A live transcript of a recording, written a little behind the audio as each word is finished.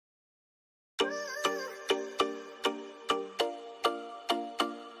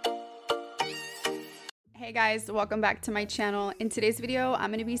Hey guys, welcome back to my channel. In today's video, I'm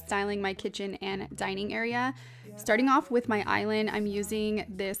going to be styling my kitchen and dining area. Starting off with my island, I'm using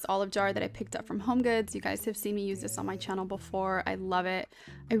this olive jar that I picked up from HomeGoods. You guys have seen me use this on my channel before. I love it.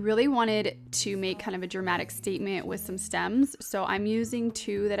 I really wanted to make kind of a dramatic statement with some stems, so I'm using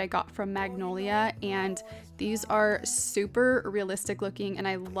two that I got from Magnolia, and these are super realistic looking, and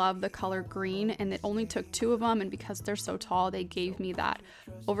I love the color green, and it only took two of them, and because they're so tall, they gave me that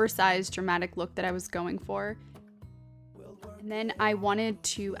oversized dramatic look that I was going for. And then I wanted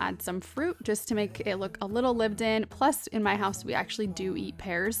to add some fruit just to make it look a little lived in. Plus, in my house, we actually do eat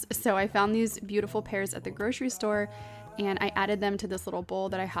pears. So I found these beautiful pears at the grocery store and I added them to this little bowl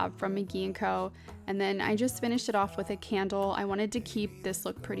that I have from McGee & Co. And then I just finished it off with a candle. I wanted to keep this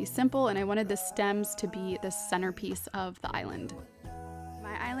look pretty simple and I wanted the stems to be the centerpiece of the island.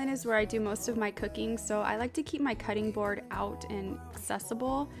 My island is where I do most of my cooking, so I like to keep my cutting board out and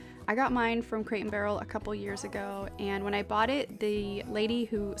accessible. I got mine from Crate & Barrel a couple years ago, and when I bought it, the lady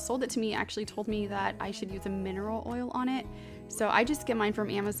who sold it to me actually told me that I should use a mineral oil on it. So I just get mine from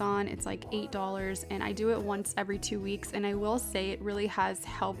Amazon. It's like $8 and I do it once every 2 weeks, and I will say it really has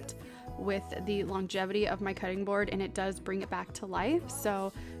helped with the longevity of my cutting board and it does bring it back to life.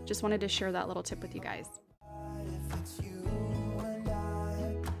 So just wanted to share that little tip with you guys.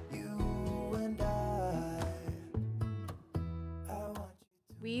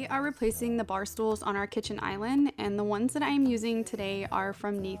 We are replacing the bar stools on our kitchen island, and the ones that I am using today are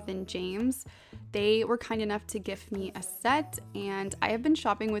from Nathan James. They were kind enough to gift me a set, and I have been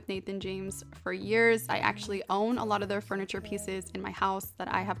shopping with Nathan James for years. I actually own a lot of their furniture pieces in my house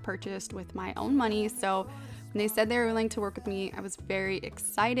that I have purchased with my own money, so when they said they were willing to work with me, I was very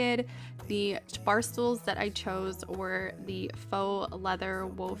excited. The bar stools that I chose were the faux leather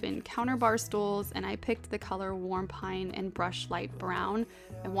woven counter bar stools, and I picked the color warm pine and brush light brown.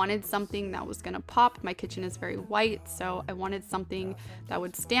 I wanted something that was gonna pop. My kitchen is very white, so I wanted something that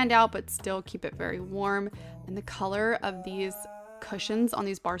would stand out but still keep it very warm. And the color of these cushions on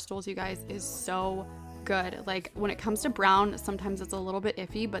these bar stools, you guys, is so good. Like when it comes to brown, sometimes it's a little bit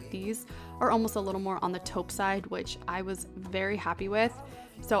iffy, but these are almost a little more on the taupe side, which I was very happy with.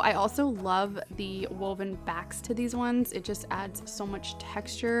 So I also love the woven backs to these ones. It just adds so much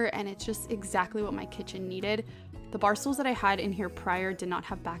texture and it's just exactly what my kitchen needed. The bar stools that I had in here prior did not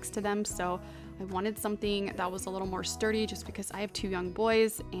have backs to them, so I wanted something that was a little more sturdy just because I have two young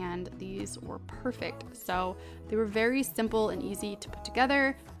boys and these were perfect. So they were very simple and easy to put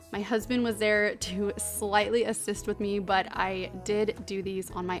together. My husband was there to slightly assist with me, but I did do these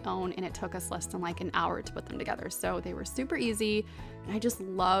on my own and it took us less than like an hour to put them together. So they were super easy and I just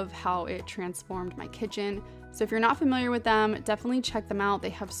love how it transformed my kitchen. So if you're not familiar with them, definitely check them out. They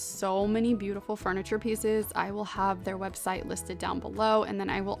have so many beautiful furniture pieces. I will have their website listed down below, and then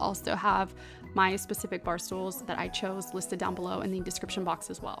I will also have my specific bar stools that I chose listed down below in the description box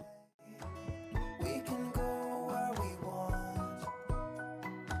as well.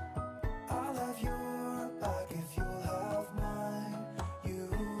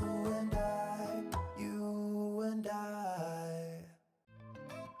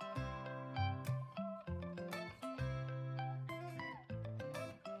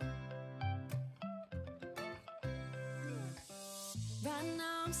 Right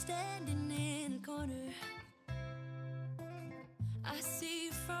now I'm standing in a corner. I see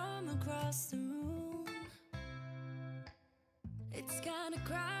you from across the room. It's kinda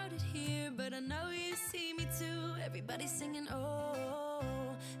crowded here, but I know you see me too. Everybody's singing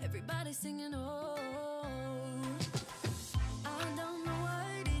oh, everybody's singing oh. I don't know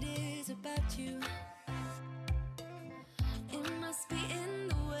what it is about you. It must be in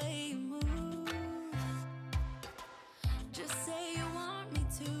the way you move. Just say you want me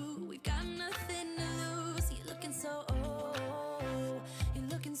to. We got nothing to lose. You're looking so old. You're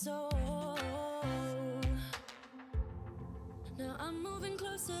looking so old. Now I'm moving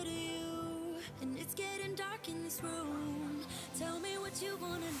closer to you, and it's getting dark in this room. Tell me what you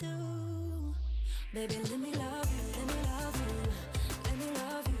wanna do. Baby, let me love you, let me love you. Let me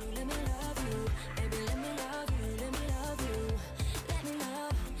love you, let me love you. Baby, let me love you, let me love you. Let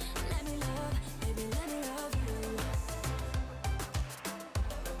me love, baby, let me love you.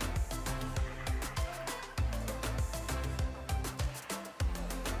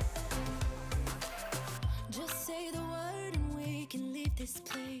 Just say the word and we can leave this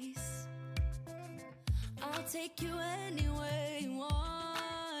place. I'll take you anywhere you want.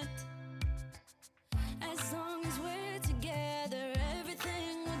 As long as we're together,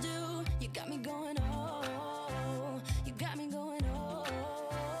 everything we'll do. You got me going oh, you got me going oh.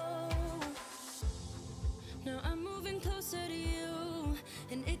 Now I'm moving closer to you,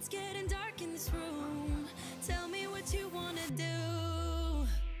 and it's getting dark in this room.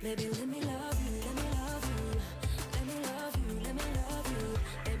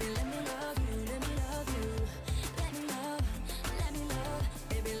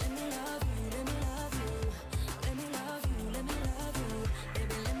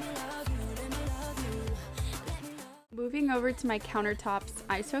 Moving over to my countertops,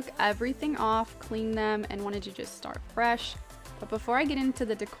 I took everything off, cleaned them, and wanted to just start fresh. But before I get into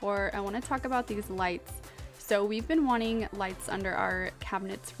the decor, I want to talk about these lights. So we've been wanting lights under our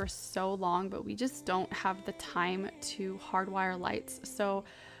cabinets for so long, but we just don't have the time to hardwire lights. So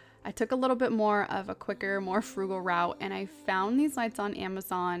I took a little bit more of a quicker, more frugal route, and I found these lights on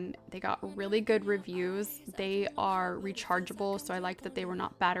Amazon. They got really good reviews. They are rechargeable, so I liked that they were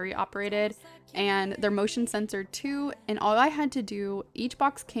not battery operated, and they're motion censored too. And all I had to do, each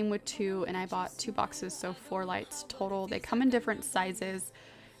box came with 2, and I bought 2 boxes, so 4 lights total. They come in different sizes,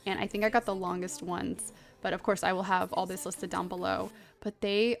 and I think I got the longest ones, but of course I will have all this listed down below. But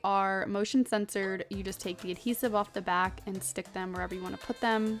they are motion censored. You just take the adhesive off the back and stick them wherever you want to put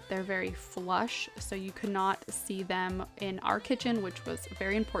them. They're very flush, so you could not see them in our kitchen, which was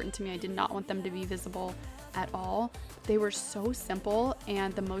very important to me. I did not want them to be visible at all. They were so simple,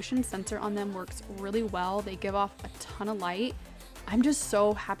 and the motion sensor on them works really well. They give off a ton of light. I'm just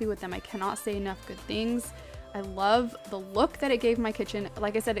so happy with them. I cannot say enough good things. I love the look that it gave my kitchen.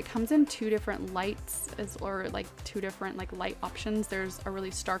 Like I said, it comes in 2 different lights, or like 2 different like light options. There's a really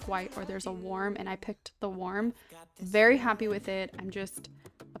stark white, or there's a warm, and I picked the warm. Very happy with it. I'm just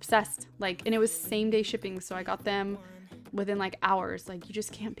obsessed. Like, and it was same day shipping, so I got them within like hours. Like, you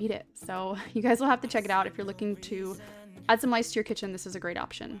just can't beat it. So you guys will have to check it out if you're looking to add some lights to your kitchen. This is a great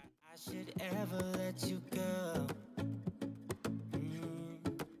option.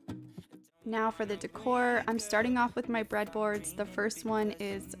 Now for the decor, I'm starting off with my breadboards. The first one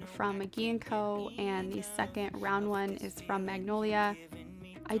is from McGee & Co. and the second round one is from Magnolia.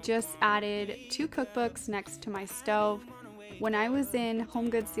 I just added 2 cookbooks next to my stove. When I was in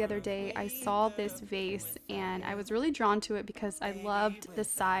HomeGoods the other day, I saw this vase and I was really drawn to it because I loved the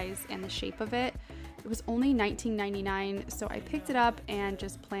size and the shape of it. It was only $19.99, so I picked it up and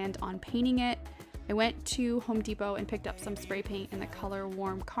just planned on painting it. I went to Home Depot and picked up some spray paint in the color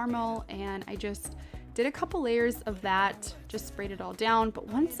Warm Caramel, and I just did a couple layers of that, just sprayed it all down. But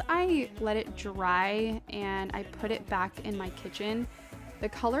once I let it dry and I put it back in my kitchen, the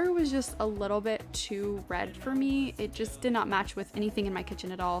color was just a little bit too red for me. It just did not match with anything in my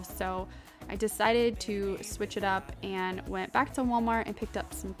kitchen at all. So I decided to switch it up and went back to Walmart and picked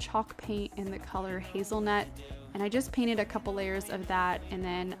up some chalk paint in the color Hazelnut. And I just painted a couple layers of that, and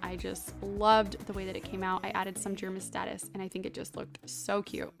then I just loved the way that it came out. I added some Germastatus, and I think it just looked so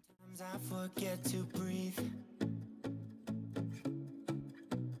cute.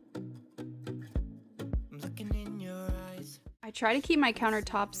 I try to keep my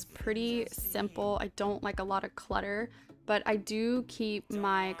countertops pretty simple. I don't like a lot of clutter, but I do keep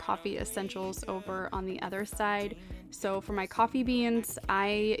my coffee essentials over on the other side. So for my coffee beans,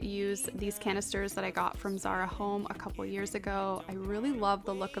 I use these canisters that I got from Zara Home a couple years ago. I really love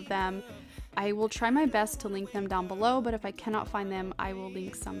the look of them. I will try my best to link them down below, but if I cannot find them, I will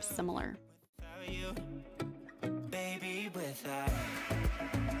link some similar.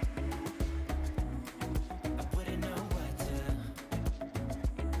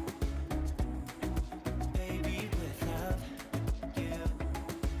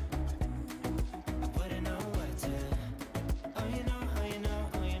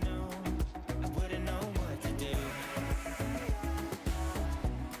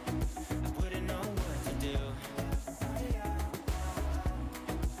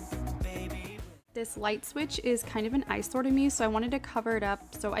 This light switch is kind of an eyesore to me, so I wanted to cover it up.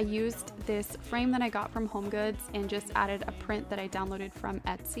 So I used this frame that I got from HomeGoods and just added a print that I downloaded from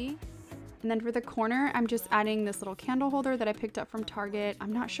Etsy. And then for the corner, I'm just adding this little candle holder that I picked up from Target.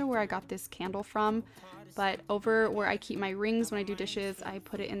 I'm not sure where I got this candle from, but over where I keep my rings when I do dishes, I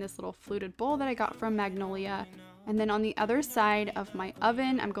put it in this little fluted bowl that I got from Magnolia. And then on the other side of my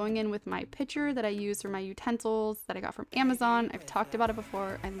oven, I'm going in with my pitcher that I use for my utensils that I got from Amazon. I've talked about it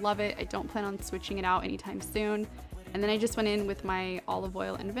before. I love it. I don't plan on switching it out anytime soon. And then I just went in with my olive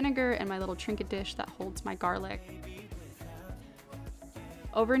oil and vinegar and my little trinket dish that holds my garlic.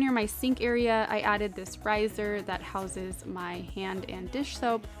 Over near my sink area, I added this riser that houses my hand and dish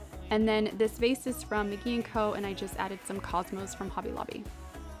soap. And then this vase is from McGee & Co. and I just added some Cosmos from Hobby Lobby.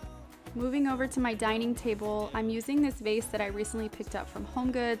 Moving over to my dining table, I'm using this vase that I recently picked up from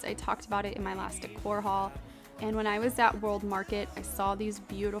HomeGoods. I talked about it in my last decor haul. And when I was at World Market, I saw these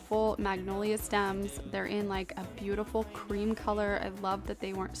beautiful magnolia stems. They're in like a beautiful cream color. I love that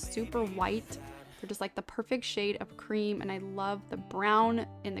they weren't super white. They're just like the perfect shade of cream, and I love the brown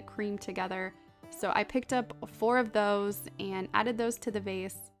and the cream together. So I picked up 4 of those and added those to the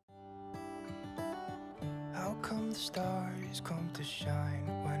vase. How come the stars come to shine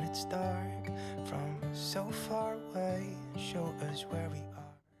when it's dark from so far away and show us where we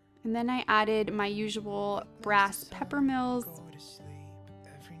are? And then I added my usual brass pepper mills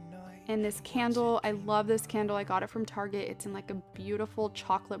and this candle. I love this candle. I got it from Target. It's in like a beautiful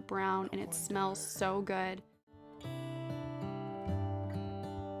chocolate brown and it smells so good.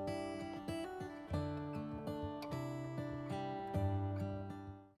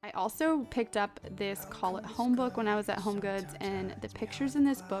 I also picked up this Call It Home book when I was at HomeGoods, and the pictures in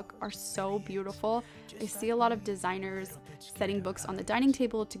this book are so beautiful. I see a lot of designers setting books on the dining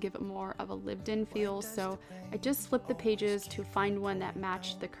table to give it more of a lived-in feel, so I just flipped the pages to find one that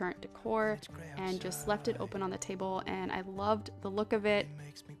matched the current decor and just left it open on the table, and I loved the look of it.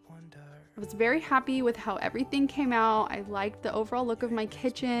 I was very happy with how everything came out. I liked the overall look of my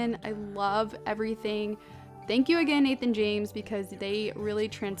kitchen. I love everything. Thank you again, Nathan James, because they really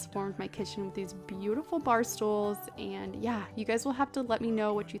transformed my kitchen with these beautiful bar stools. And yeah, you guys will have to let me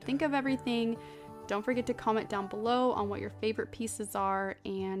know what you think of everything. Don't forget to comment down below on what your favorite pieces are.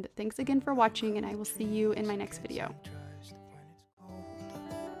 And thanks again for watching, and I will see you in my next video.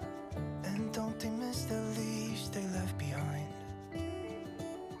 And don't they miss the leaves they left behind?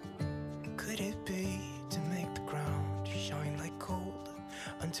 Could it be to make the ground shine like gold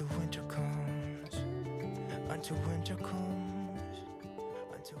until winter comes? Until winter comes.